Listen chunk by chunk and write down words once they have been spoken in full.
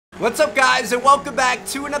What's up, guys, and welcome back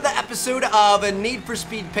to another episode of a Need for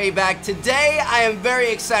Speed Payback. Today I am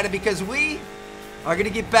very excited because we are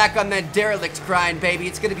gonna get back on that derelict grind, baby.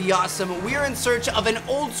 It's gonna be awesome. We are in search of an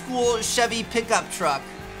old school Chevy pickup truck,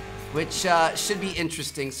 which should be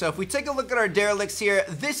interesting. So if we take a look at our derelicts here,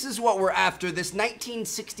 this is what we're after, this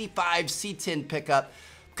 1965 C10 pickup.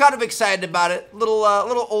 Kind of excited about it. Little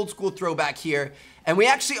old school throwback here. And we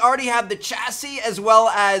actually already have the chassis as well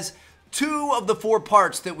as 2 of the 4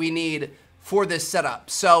 parts that we need for this setup.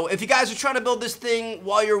 So if you guys are trying to build this thing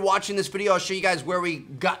while you're watching this video, I'll show you guys where we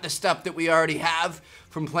got the stuff that we already have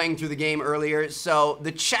from playing through the game earlier. So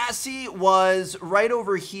the chassis was right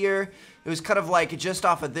over here. It was kind of like just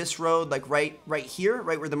off of this road, like right here,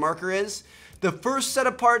 right where the marker is. The first set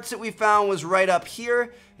of parts that we found was right up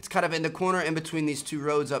here. It's kind of in the corner in between these 2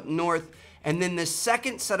 roads up north. And then the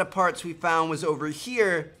second set of parts we found was over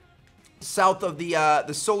here, south of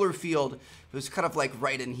the solar field. It was kind of like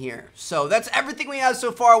right in here. So that's everything we have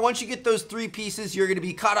so far. Once you get those 3 pieces, you're going to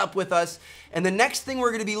be caught up with us. And the next thing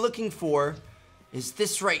we're going to be looking for is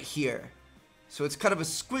this right here. So it's kind of a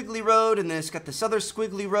squiggly road, and then it's got this other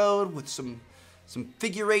squiggly road with some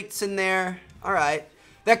figure 8s in there. All right.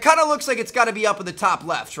 That kind of looks like it's got to be up in the top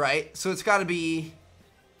left, right? So it's got to be...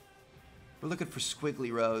 We're looking for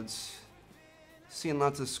squiggly roads. Seeing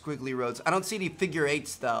lots of squiggly roads. I don't see any figure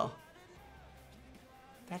 8s, though.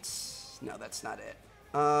 No, that's not it.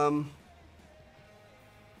 I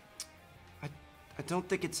don't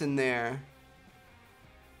think it's in there.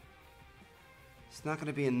 It's not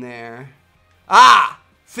gonna be in there. Ah!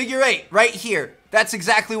 Figure 8, right here. That's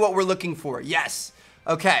exactly what we're looking for, yes.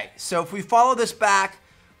 Okay, so if we follow this back,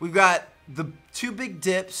 we've got the 2 big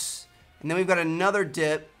dips, and then we've got another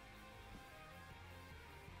dip,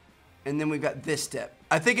 and then we've got this dip.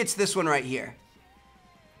 I think it's this one right here.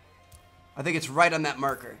 I think it's right on that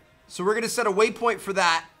marker. So we're going to set a waypoint for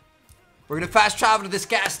that. We're going to fast travel to this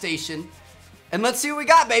gas station. And let's see what we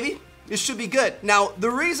got, baby. This should be good. Now, the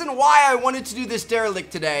reason why I wanted to do this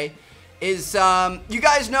derelict today is you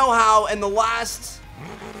guys know how in the last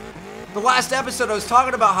episode I was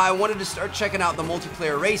talking about how I wanted to start checking out the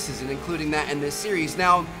multiplayer races and including that in this series.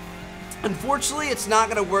 Now, unfortunately, it's not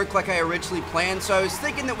going to work like I originally planned. So I was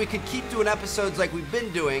thinking that we could keep doing episodes like we've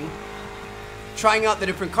been doing, trying out the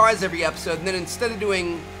different cars every episode, and then instead of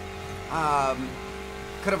doing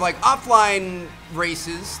kind of like offline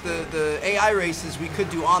races, the AI races, we could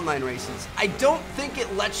do online races. I don't think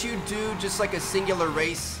it lets you do just like a singular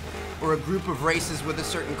race or a group of races with a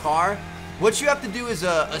certain car. What you have to do is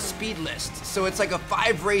a speed list. So it's like a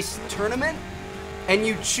 5-race tournament, and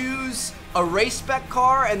you choose a race spec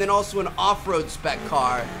car and then also an off-road spec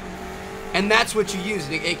car. And that's what you use.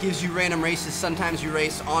 It gives you random races. Sometimes you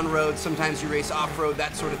race on-road, sometimes you race off-road,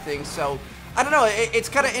 that sort of thing. So, I don't know. It's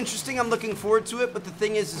kind of interesting. I'm looking forward to it. But the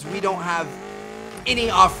thing is we don't have any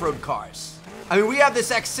off-road cars. I mean, we have this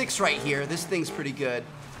X6 right here. This thing's pretty good.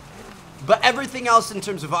 But everything else in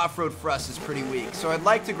terms of off-road for us is pretty weak. So I'd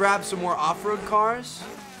like to grab some more off-road cars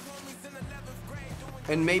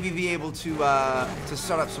and maybe be able to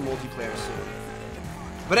start up some multiplayer soon.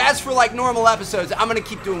 But as for like normal episodes, I'm gonna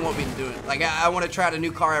keep doing what we've been doing. Like I want to try out a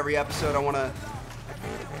new car every episode. I want to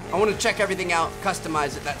check everything out,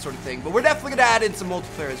 customize it, that sort of thing. But we're definitely gonna add in some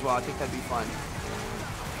multiplayer as well. I think that'd be fun.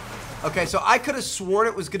 Okay, so I could have sworn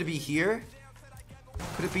it was gonna be here.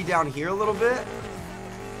 Could it be down here a little bit?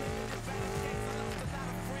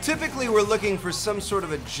 Typically, we're looking for some sort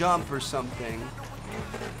of a jump or something.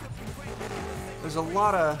 There's a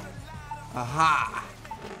lot of... Aha!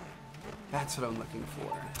 That's what I'm looking for.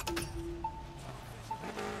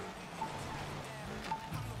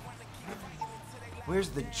 Where's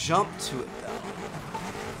the jump to it, though?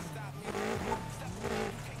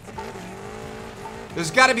 There's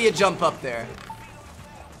got to be a jump up there.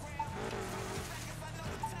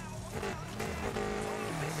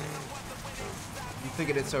 I'm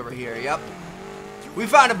thinking it's over here. Yep. We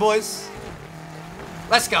found it, boys.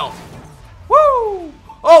 Let's go. Woo!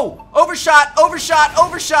 Oh, overshot, overshot,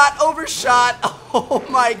 overshot, overshot. Oh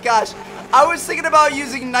my gosh. I was thinking about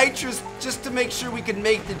using nitrous just to make sure we could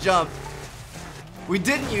make the jump. We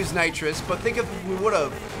didn't use nitrous, but think if we would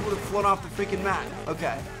have flown off the freaking map.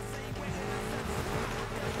 Okay.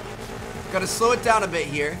 Gotta slow it down a bit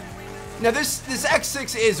here. Now this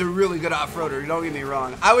X6 is a really good off-roader, don't get me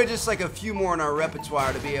wrong. I would just like a few more in our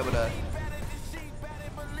repertoire to be able to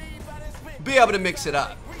mix it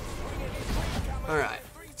up. Alright.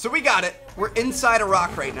 So we got it. We're inside a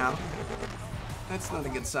rock right now. That's not a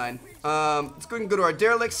good sign. Let's go ahead and go to our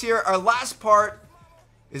derelicts here. Our last part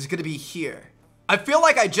is gonna be here. I feel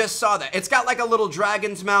like I just saw that. It's got like a little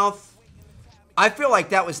dragon's mouth. I feel like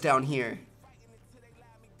that was down here.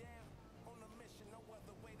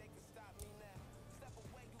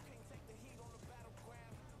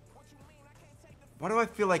 Why do I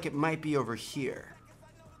feel like it might be over here?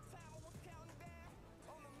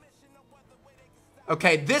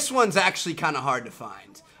 Okay, this one's actually kind of hard to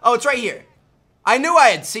find. Oh, it's right here. I knew I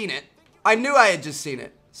had seen it. I knew I had just seen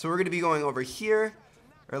it. So we're going to be going over here.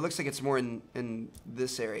 Or it looks like it's more in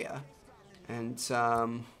this area. And,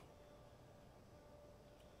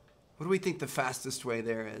 what do we think the fastest way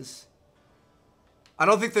there is? I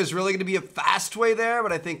don't think there's really going to be a fast way there,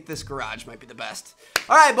 but I think this garage might be the best.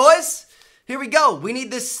 All right, boys. Here we go. We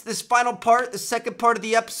need this final part, the second part of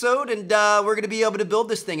the episode, and we're going to be able to build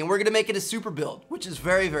this thing, and we're going to make it a super build, which is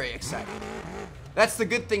very, very exciting. That's the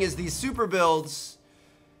good thing is these super builds,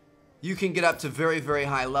 you can get up to very, very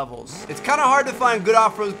high levels. It's kind of hard to find good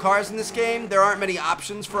off-road cars in this game. There aren't many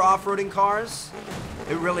options for off-roading cars.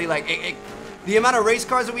 It really, like, the amount of race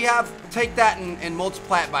cars that we have, take that and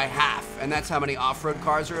multiply it by half, and that's how many off-road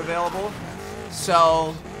cars are available.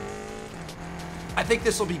 So, I think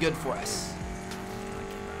this will be good for us.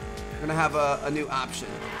 We're gonna have a new option.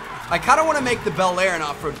 I kind of want to make the Bel Air an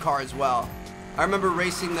off-road car as well. I remember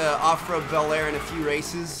racing the off-road Bel Air in a few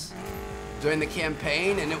races during the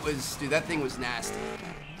campaign, and it was, dude, that thing was nasty.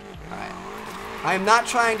 All right. I am not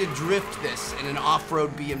trying to drift this in an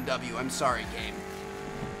off-road BMW. I'm sorry, game.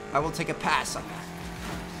 I will take a pass on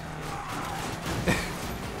that.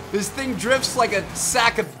 This thing drifts like a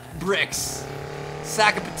sack of bricks.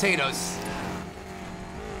 Sack of potatoes.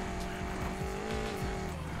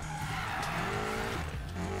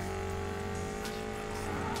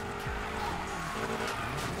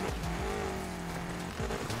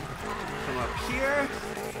 Come up here.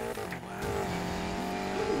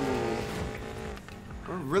 Ooh.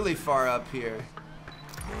 We're really far up here.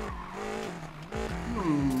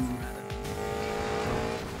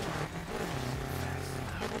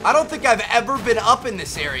 I don't think I've ever been up in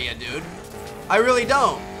this area, dude. I really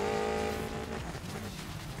don't.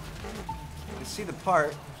 I see the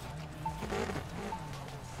part.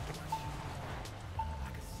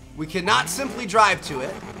 We cannot simply drive to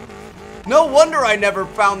it. No wonder I never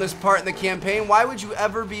found this part in the campaign. Why would you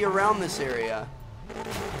ever be around this area?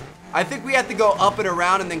 I think we have to go up and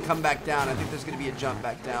around and then come back down. I think there's going to be a jump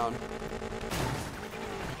back down.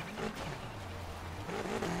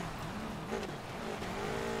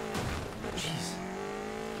 Jeez.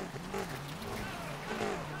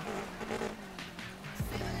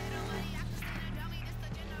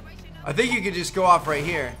 I think you could just go off right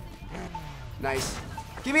here. Nice.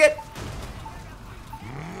 Give me it.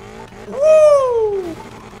 Woo!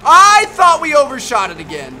 I thought we overshot it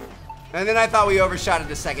again. And then I thought we overshot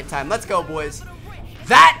it a second time. Let's go, boys.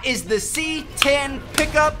 That is the C10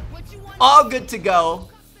 pickup. All good to go.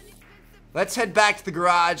 Let's head back to the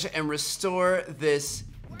garage and restore this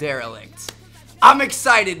derelict. I'm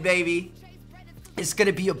excited, baby. It's going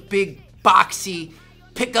to be a big, boxy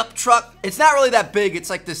pickup truck. It's not really that big. It's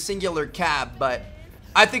like the singular cab, but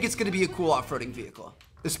I think it's going to be a cool off-roading vehicle.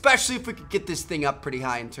 Especially if we could get this thing up pretty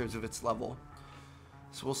high in terms of its level.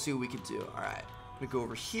 So we'll see what we can do. All right. I'm going to go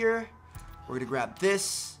over here. We're going to grab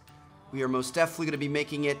this. We are most definitely going to be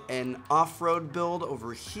making it an off-road build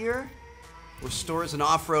over here. Restores an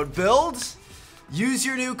off-road build. Use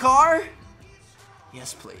your new car.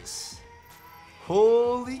 Yes, please.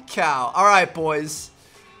 Holy cow. All right, boys.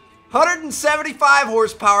 175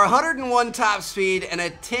 horsepower, 101 top speed, and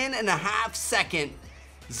a 10.5 second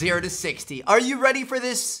 0 to 60. Are you ready for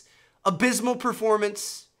this abysmal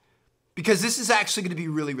performance? Because this is actually going to be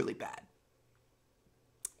really, really bad.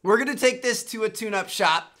 We're going to take this to a tune-up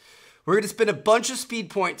shop. We're going to spend a bunch of speed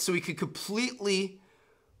points so we could completely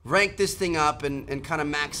rank this thing up and kind of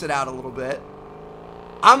max it out a little bit.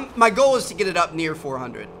 My goal is to get it up near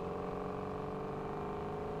 400.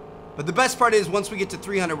 But the best part is once we get to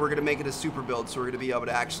 300, we're going to make it a super build, so we're going to be able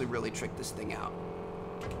to actually really trick this thing out.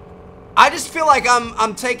 I just feel like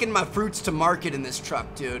I'm taking my fruits to market in this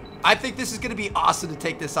truck, dude. I think this is going to be awesome to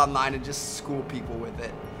take this online and just school people with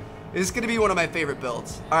it. It's going to be one of my favorite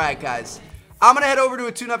builds. All right, guys. I'm going to head over to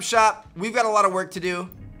a tune-up shop. We've got a lot of work to do.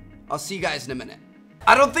 I'll see you guys in a minute.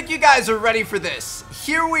 I don't think you guys are ready for this.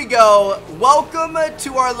 Here we go. Welcome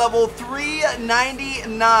to our level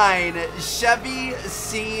 399 Chevy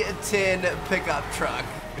C10 pickup truck.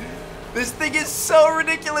 This thing is so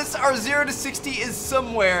ridiculous. Our 0 to 60 is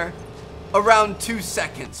somewhere around 2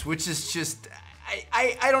 seconds, which is just,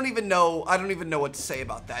 I don't even know. I don't even know what to say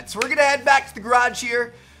about that. So we're going to head back to the garage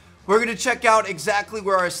here. We're going to check out exactly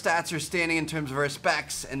where our stats are standing in terms of our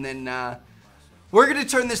specs, and then we're going to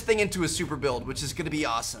turn this thing into a super build, which is going to be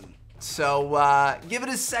awesome. So give it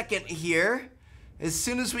a second here. As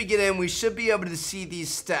soon as we get in, we should be able to see these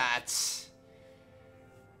stats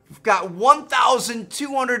We've got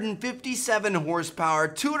 1,257 horsepower,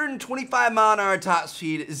 225 mile an hour top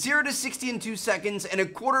speed, 0 to 60 in 2 seconds, and a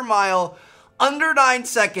quarter mile under 9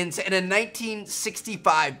 seconds, and a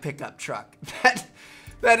 1965 pickup truck.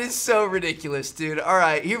 That is so ridiculous, dude. All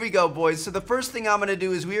right, here we go, boys. So the first thing I'm going to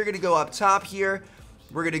do is we are going to go up top here.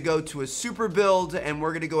 We're going to go to a super build, and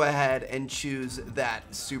we're going to go ahead and choose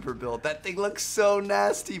that super build. That thing looks so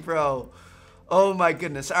nasty, bro. Oh, my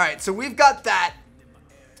goodness. All right, so we've got that.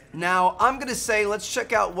 Now, I'm going to say let's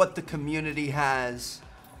check out what the community has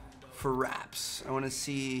for wraps. I want to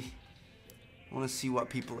see what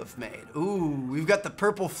people have made. Ooh, we've got the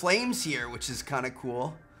purple flames here, which is kind of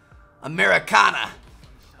cool. Americana.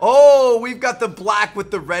 Oh, we've got the black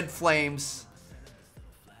with the red flames.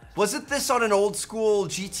 Wasn't this on an old school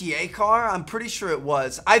GTA car? I'm pretty sure it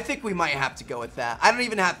was. I think we might have to go with that. I don't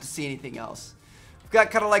even have to see anything else. We've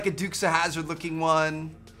got kind of like a Dukes of Hazzard looking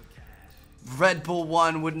one. Red Bull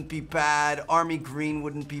one wouldn't be bad. Army green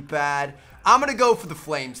wouldn't be bad. I'm going to go for the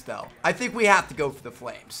flames, though. I think we have to go for the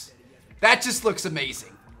flames. That just looks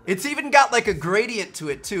amazing. It's even got like a gradient to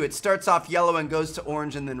it, too. It starts off yellow and goes to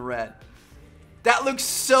orange and then red. That looks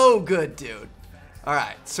so good, dude. All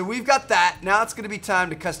right, so we've got that. Now it's going to be time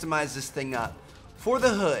to customize this thing up. For the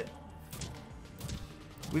hood,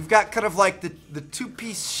 we've got kind of like the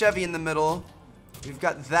two-piece Chevy in the middle. We've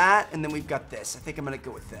got that, and then we've got this. I think I'm going to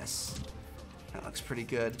go with this. That looks pretty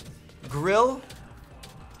good. Grill. What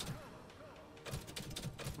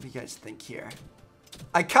do you guys think here?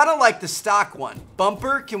 I kind of like the stock one.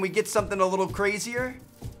 Bumper, can we get something a little crazier?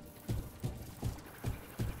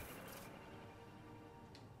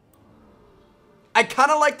 I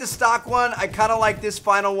kind of like the stock one. I kind of like this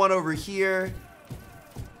final one over here.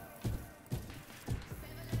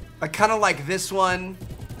 I kind of like this one.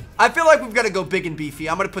 I feel like we've got to go big and beefy.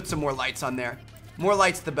 I'm going to put some more lights on there. More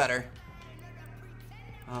lights, the better.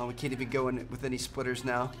 Oh, we can't even go in with any splitters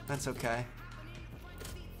now. That's okay.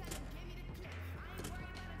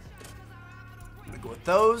 I'm going to go with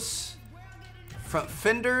those. Front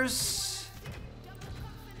fenders.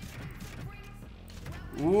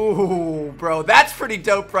 Ooh, bro, that's pretty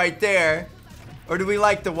dope right there. Or do we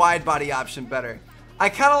like the wide body option better? I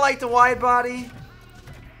kind of like the wide body.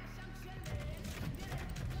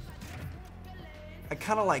 I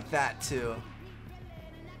kind of like that too.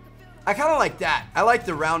 I kind of like that. I like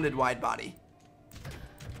the rounded wide body.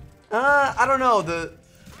 I don't know.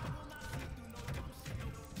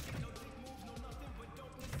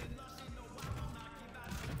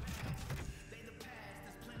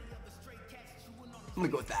 I'm gonna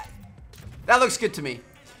go with that. That looks good to me.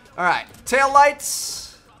 All right, tail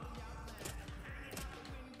lights.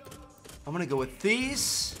 I'm gonna go with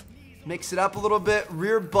these. Mix it up a little bit.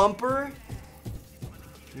 Rear bumper.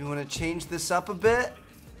 We want to change this up a bit.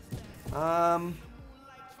 That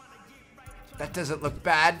doesn't look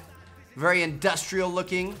bad. Very industrial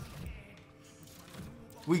looking.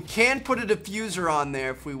 We can put a diffuser on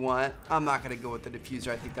there if we want. I'm not going to go with the diffuser.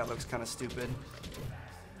 I think that looks kind of stupid.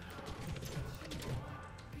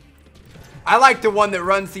 I like the one that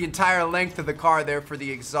runs the entire length of the car there for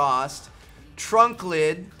the exhaust. Trunk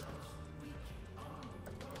lid.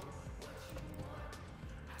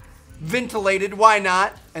 Ventilated, why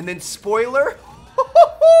not? And then spoiler.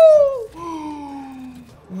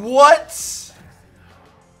 What?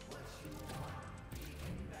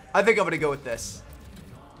 I think I'm gonna go with this.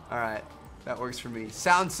 All right, that works for me.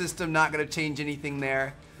 Sound system, not gonna change anything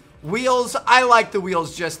there. Wheels, I like the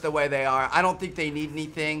wheels just the way they are. I don't think they need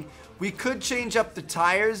anything. We could change up the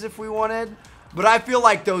tires if we wanted, but I feel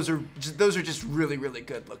like those are just really, really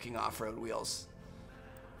good looking off-road wheels.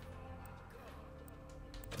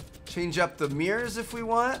 Change up the mirrors if we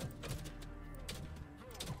want.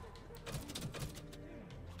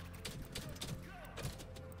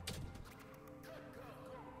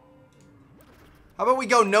 How about we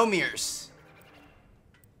go no mirrors?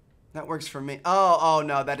 That works for me. Oh,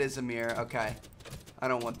 no, that is a mirror. Okay. I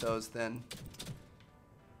don't want those then.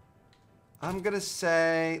 I'm gonna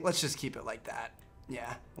say, let's just keep it like that.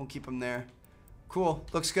 Yeah, we'll keep them there. Cool.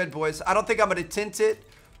 Looks good, boys. I don't think I'm gonna tint it.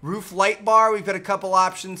 Roof light bar, we've got a couple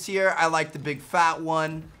options here. I like the big fat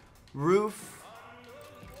one. Roof.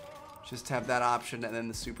 Just have that option and then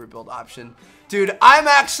the super build option. Dude, I'm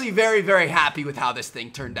actually very, very happy with how this thing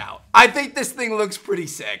turned out. I think this thing looks pretty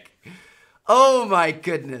sick. Oh my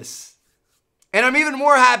goodness. And I'm even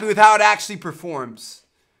more happy with how it actually performs.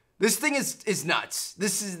 This thing is nuts.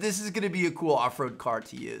 This is gonna be a cool off-road car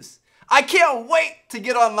to use. I can't wait to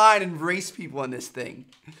get online and race people in this thing.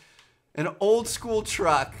 An old school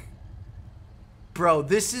truck. Bro,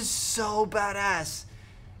 this is so badass.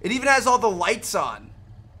 It even has all the lights on.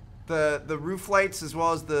 the roof lights as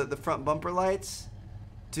well as the front bumper lights.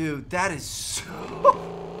 Dude, that is so...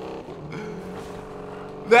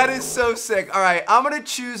 that is so sick. All right, I'm going to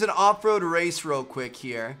choose an off-road race real quick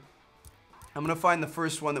here. I'm going to find the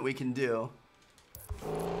first one that we can do.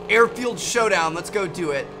 Airfield Showdown. Let's go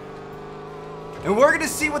do it. And we're going to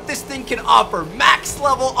see what this thing can offer. Max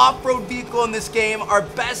level off-road vehicle in this game. Our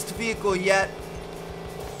best vehicle yet.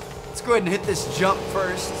 Let's go ahead and hit this jump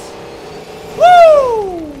first.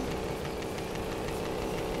 Woo!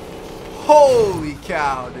 Holy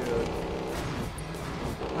cow, dude.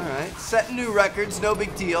 Alright, setting new records, no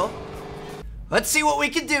big deal. Let's see what we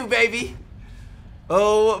can do, baby.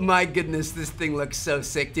 Oh my goodness, this thing looks so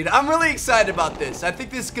sick, dude. I'm really excited about this. I think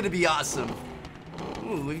this is gonna be awesome.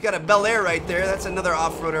 Ooh, we've got a Bel Air right there. That's another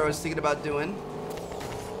off-roader I was thinking about doing.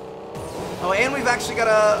 Oh, and we've actually got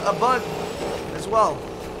a bug as well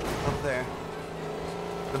up there.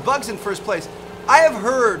 The bug's in first place. I have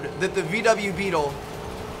heard that the VW Beetle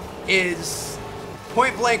is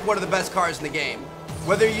point blank one of the best cars in the game.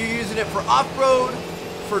 Whether you're using it for off-road,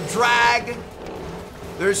 for drag,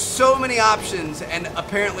 there's so many options, and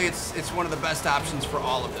apparently it's one of the best options for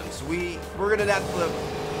all of them. So we're gonna have to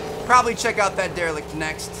probably check out that derelict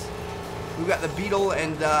next. We've got the Beetle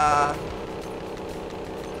and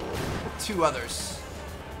 2 others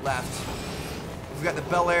left. We've got the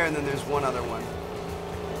Bel Air, and then there's one other one.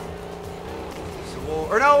 So we'll,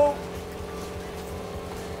 or no,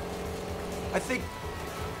 I think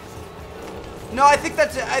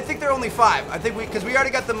that's it. I think there are only 5. I think because we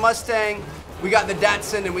already got the Mustang, we got the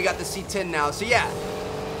Datsun, and we got the C10 now. So yeah,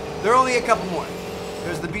 there are only a couple more.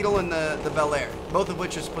 There's the Beetle and the Bel Air, both of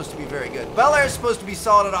which are supposed to be very good. Bel Air is supposed to be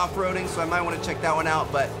solid at off-roading, so I might want to check that one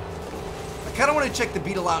out, but I kind of want to check the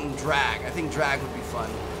Beetle out in drag. I think drag would be fun.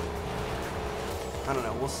 I don't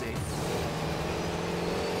know, we'll see.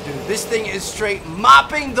 Dude, this thing is straight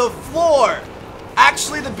mopping the floor.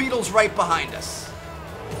 Actually, the Beetle's right behind us.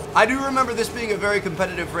 I do remember this being a very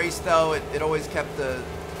competitive race, though. It always kept the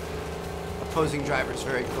opposing drivers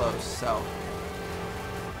very close, so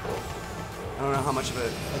I don't know how much of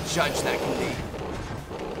a judge that can be.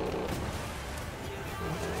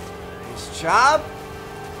 Nice job.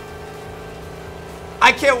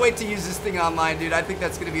 I can't wait to use this thing online, dude. I think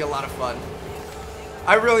that's going to be a lot of fun.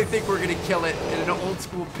 I really think we're going to kill it in an old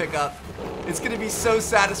school pickup. It's going to be so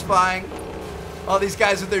satisfying. All these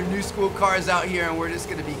guys with their new school cars out here, and we're just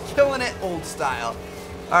going to be killing it old style.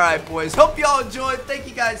 Alright, boys. Hope y'all enjoyed. Thank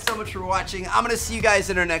you guys so much for watching. I'm going to see you guys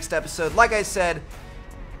in our next episode. Like I said,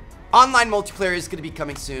 online multiplayer is going to be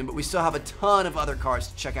coming soon, but we still have a ton of other cars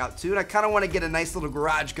to check out too, and I kind of want to get a nice little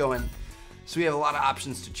garage going so we have a lot of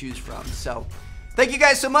options to choose from. So, thank you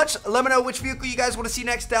guys so much. Let me know which vehicle you guys want to see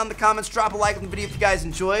next down in the comments. Drop a like on the video if you guys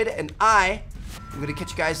enjoyed, and I am going to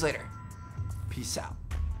catch you guys later. Peace out.